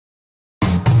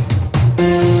Hello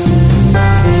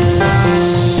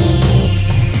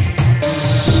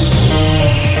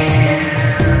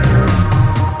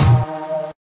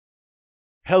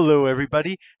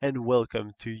everybody and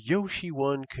welcome to Yoshi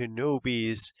 1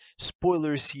 Kenobi's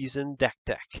spoiler season deck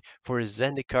for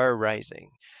Zendikar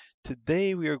Rising.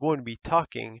 Today we are going to be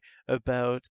talking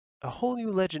about a whole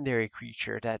new legendary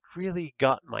creature that really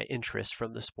got my interest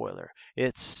from the spoiler.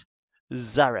 It's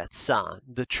Zareth San,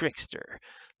 the Trickster.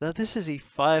 Now this is a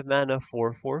 5 mana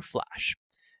 4/4 flash.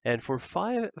 And for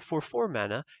 4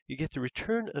 mana, you get to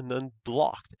return an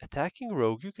unblocked attacking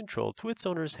rogue you control to its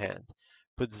owner's hand.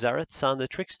 Put Zareth San the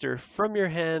Trickster from your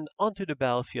hand onto the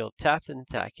battlefield, tapped and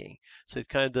attacking. So it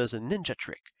kind of does a ninja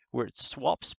trick, where it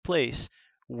swaps place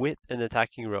with an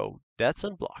attacking rogue that's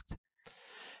unblocked.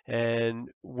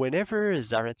 And whenever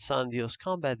Zareth San deals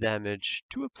combat damage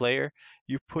to a player,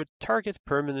 you put target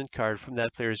permanent card from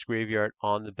that player's graveyard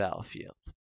on the battlefield.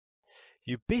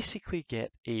 You basically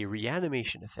get a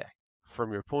reanimation effect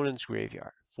from your opponent's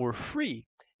graveyard for free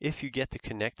if you get to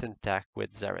connect and attack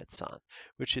with Zareth San,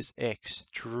 which is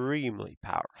extremely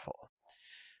powerful.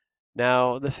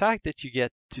 Now, the fact that you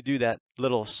get to do that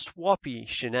little swappy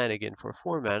shenanigan for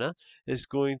 4 mana is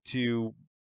going to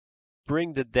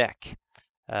bring the deck.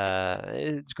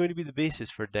 It's going to be the basis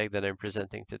for the deck that I'm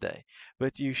presenting today.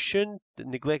 But you shouldn't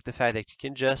neglect the fact that you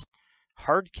can just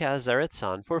hardcast Zareth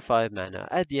San for 5 mana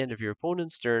at the end of your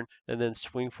opponent's turn and then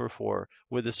swing for 4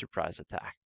 with a surprise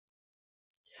attack.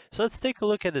 So let's take a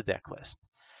look at the deck list.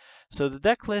 So the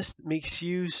deck list makes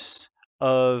use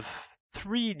of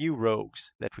 3 new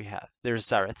rogues that we have. There's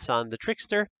Zareth San the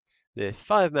Trickster, the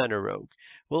 5 mana rogue.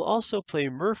 We'll also play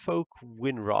Merfolk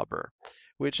WIndrobber,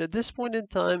 which at this point in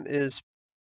time is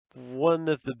one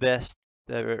of the best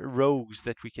rogues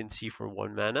that we can see for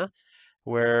 1 mana,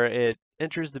 where it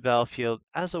enters the battlefield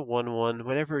as a 1/1.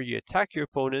 Whenever you attack your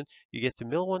opponent, you get to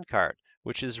mill 1 card,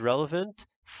 which is relevant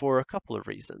for a couple of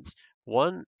reasons.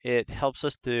 One, it helps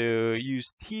us to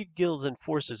use Thieve, Guilds, and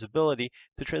Force's ability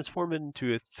to transform it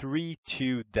into a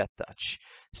 3/2 Death Touch.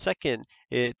 Second,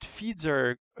 it feeds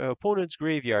our opponent's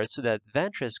graveyard so that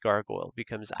Vantress Gargoyle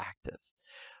becomes active.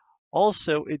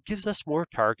 Also, it gives us more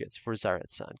targets for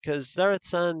Zareth San, because Zareth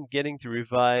San getting to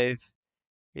revive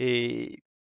a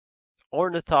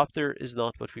Ornithopter is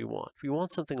not what we want. We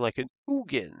want something like an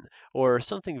Ugin or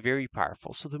something very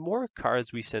powerful. So the more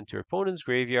cards we send to our opponent's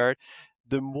graveyard,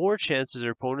 the more chances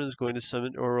our opponent is going to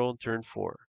summon our own turn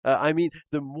 4.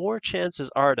 The more chances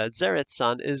are that Zareth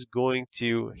San is going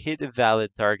to hit a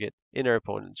valid target in our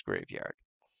opponent's graveyard.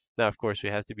 Now, of course, we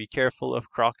have to be careful of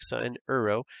Kroxa and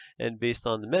Uro, and based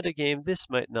on the metagame, this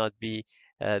might not be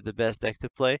the best deck to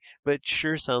play, but it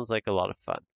sure sounds like a lot of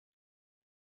fun.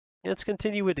 Let's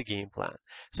continue with the game plan.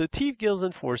 So Thieve, Guilds,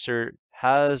 Enforcer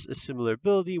has a similar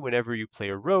ability. Whenever you play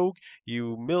a rogue,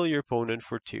 you mill your opponent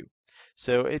for 2.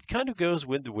 So it kind of goes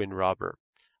with the WIndrobber.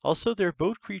 Also, they're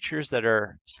both creatures that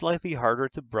are slightly harder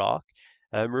to block.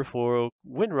 Merfolk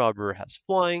WIndrobber has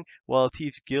flying, while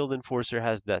Thieve, Guild, Enforcer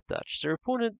has Death Touch. So your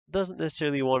opponent doesn't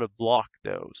necessarily want to block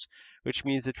those, which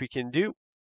means that we can do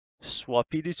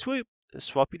swappity swap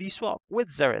with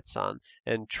Zareth San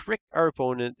and trick our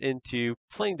opponent into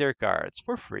playing their cards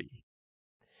for free.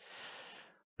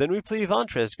 Then we play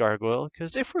Vantress Gargoyle,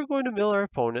 because if we're going to mill our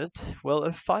opponent, well,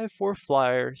 a 5/4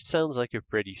 flyer sounds like a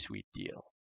pretty sweet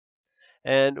deal.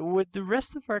 And with the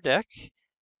rest of our deck,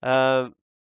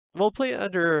 we'll play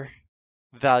other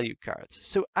value cards.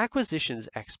 So Acquisitions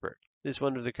Expert is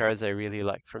one of the cards I really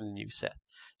like from the new set.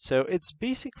 So it's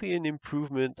basically an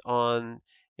improvement on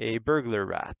a Burglar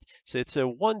Rat. So it's a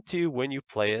 1/2 when you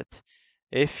play it.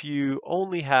 If you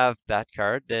only have that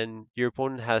card, then your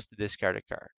opponent has to discard a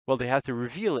card. Well, they have to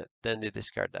reveal it, then they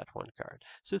discard that 1 card.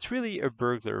 So it's really a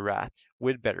Burglar Rat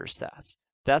with better stats.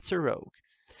 That's a rogue.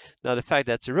 Now, the fact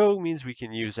that's a rogue means we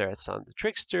can use Zareth San the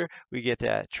Trickster. We get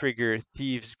to trigger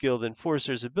Thieves, Guild,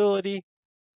 Enforcer's ability.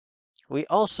 We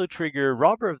also trigger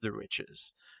Robber of the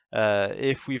Riches.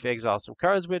 If we've exiled some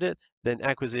cards with it, then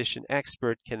Acquisition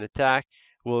Expert can attack.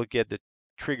 We'll get the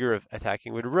trigger of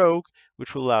attacking with Rogue,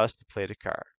 which will allow us to play the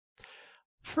card.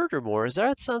 Furthermore,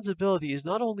 Zareth San's ability is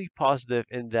not only positive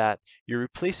in that you're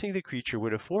replacing the creature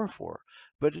with a 4/4,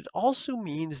 but it also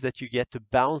means that you get to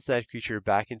bounce that creature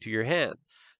back into your hand.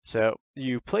 So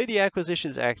you play the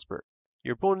Acquisitions Expert.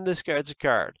 Your opponent discards a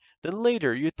card. Then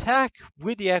later, you attack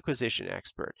with the Acquisition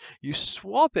Expert. You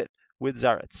swap it with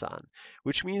Zareth San,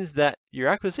 which means that your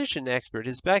Acquisition Expert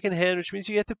is back in hand, which means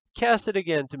you get to cast it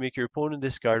again to make your opponent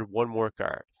discard 1 more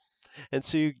card. And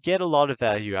so you get a lot of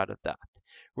value out of that.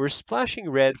 We're splashing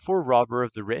red for Robber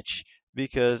of the Rich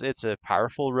because it's a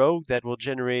powerful rogue that will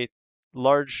generate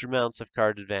large amounts of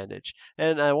card advantage.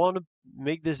 And I want to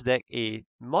make this deck a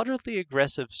moderately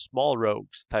aggressive small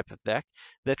rogues type of deck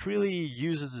that really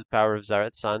uses the power of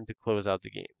Zareth San to close out the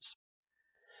games.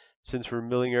 Since we're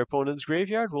milling our opponent's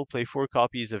graveyard, we'll play 4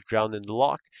 copies of Drown in the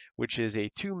Loch, which is a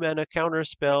 2-mana counter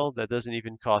spell that doesn't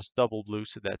even cost double blue,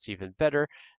 so that's even better.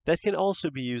 That can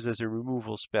also be used as a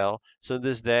removal spell, so in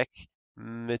this deck,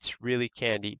 it's really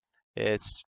candy.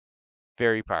 It's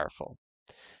very powerful.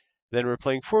 Then we're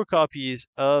playing 4 copies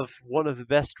of one of the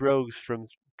best rogues from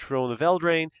Throne of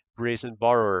Eldraine, Brazen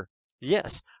Borrower.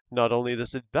 Yes, not only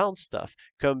does it bounce stuff,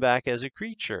 come back as a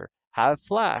creature, have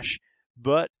flash,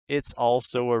 but it's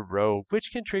also a rogue,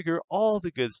 which can trigger all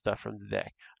the good stuff from the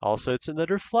deck. Also, it's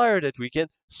another flyer that we can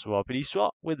swappity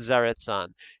swap with Zareth San.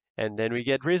 And then we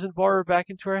get Brazen Borrower back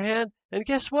into our hand, and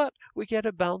guess what? We get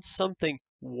to bounce something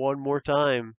one more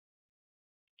time.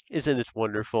 Isn't it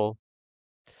wonderful?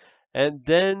 And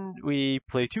then we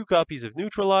play 2 copies of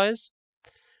Neutralize,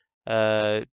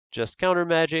 just counter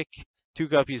magic, 2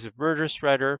 copies of Murderous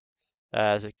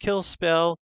as a kill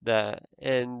spell,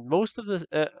 and most of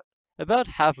the about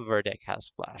half of our deck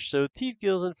has flash. So Thieve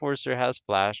Guild's Enforcer has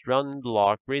flash, Drown in the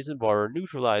Loch, Brazen Borrower,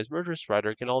 Neutralize, Murderous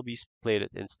can all be played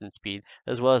at instant speed,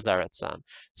 as well as Zareth San.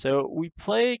 So we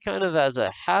play kind of as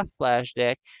a half flash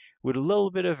deck with a little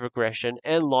bit of aggression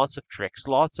and lots of tricks,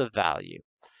 lots of value.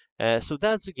 So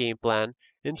that's the game plan.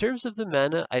 In terms of the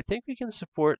mana, I think we can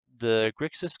support the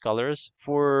Grixis colors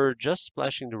for just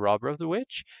splashing the Robber of the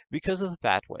Witch because of the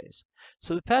pathways.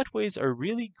 So the pathways are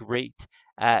really great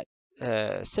at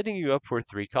setting you up for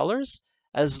 3 colors,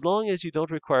 as long as you don't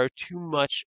require too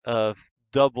much of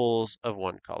doubles of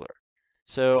one color.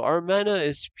 So our mana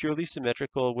is purely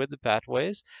symmetrical with the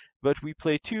pathways, but we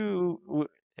play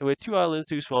with 2 islands,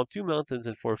 2 swamp, 2 mountains,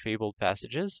 and 4 fabled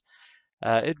passages.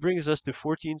 It brings us to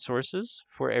 14 sources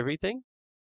for everything.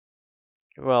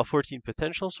 Well, 14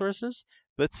 potential sources.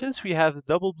 But since we have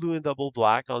double blue and double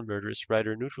black on Murderous,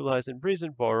 Neutralize, and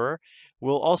Brazen Borrower,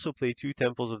 we'll also play 2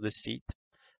 Temples of the Seat.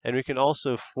 And we can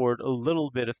also afford a little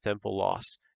bit of temple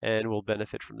loss, and we'll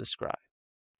benefit from the Scry.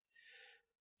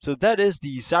 So that is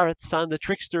the Zareth San the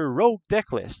Trickster Rogue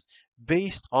decklist,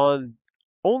 based on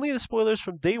only the spoilers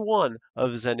from day 1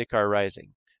 of Zendikar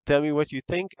Rising. Tell me what you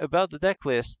think about the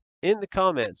decklist in the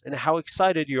comments and how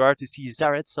excited you are to see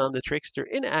Zareth San the Trickster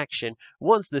in action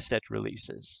once the set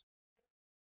releases.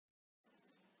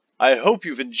 I hope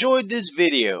you've enjoyed this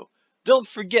video. Don't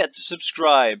forget to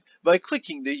subscribe by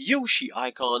clicking the Yoshi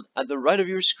icon at the right of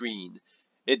your screen.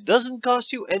 It doesn't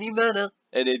cost you any mana,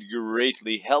 and it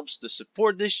greatly helps to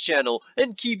support this channel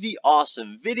and keep the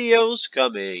awesome videos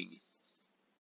coming.